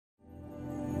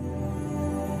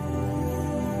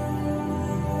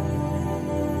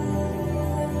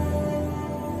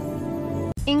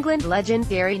England legend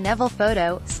Gary Neville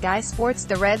Photo, Sky Sports.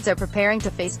 The Reds are preparing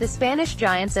to face the Spanish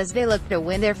giants as they look to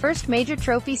win their first major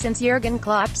trophy since Jurgen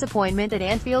Klopp's appointment at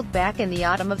Anfield back in the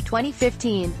autumn of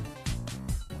 2015.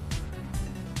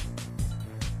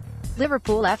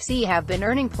 Liverpool FC have been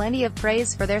earning plenty of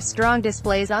praise for their strong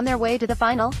displays on their way to the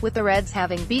final, with the Reds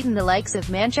having beaten the likes of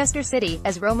Manchester City,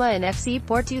 as Roma and FC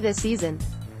Porto this season.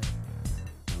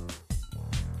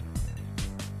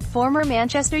 Former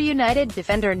Manchester United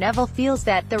defender Neville feels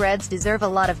that the Reds deserve a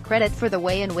lot of credit for the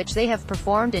way in which they have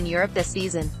performed in Europe this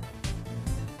season.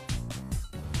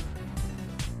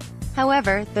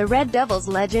 However, the Red Devils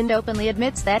legend openly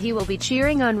admits that he will be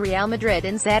cheering on Real Madrid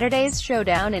in Saturday's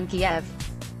showdown in Kiev.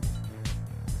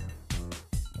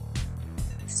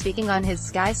 Speaking on his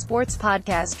Sky Sports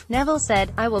podcast, Neville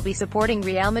said, "I will be supporting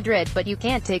Real Madrid, but you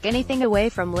can't take anything away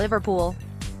from Liverpool.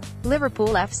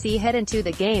 Liverpool FC head into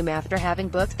the game after having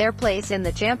booked their place in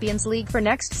the Champions League for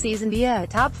next season via a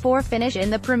top-4 finish in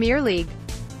the Premier League.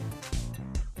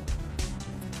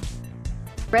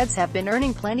 Reds have been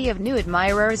earning plenty of new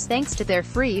admirers thanks to their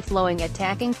free-flowing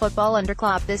attacking football under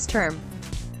Klopp this term.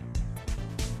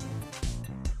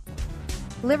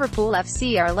 Liverpool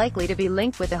FC are likely to be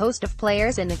linked with a host of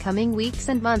players in the coming weeks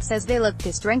and months as they look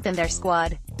to strengthen their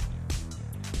squad."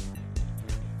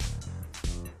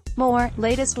 More,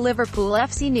 latest Liverpool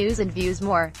FC news and views.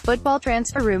 More, football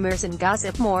transfer rumors and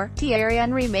gossip. More, Thierry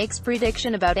Henry makes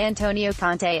prediction about Antonio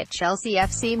Conte at Chelsea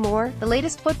FC. More, the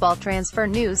latest football transfer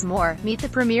news. More, meet the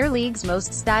Premier League's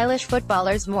most stylish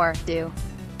footballers. More, do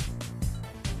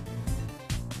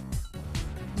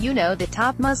you know the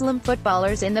top Muslim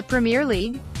footballers in the Premier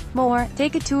League? More,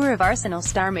 take a tour of Arsenal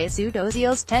star Mesut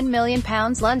Ozil's £10 million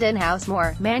London house.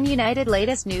 More, Man United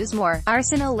latest news. More,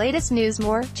 Arsenal latest news.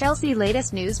 More, Chelsea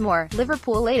latest news. More,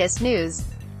 Liverpool latest news.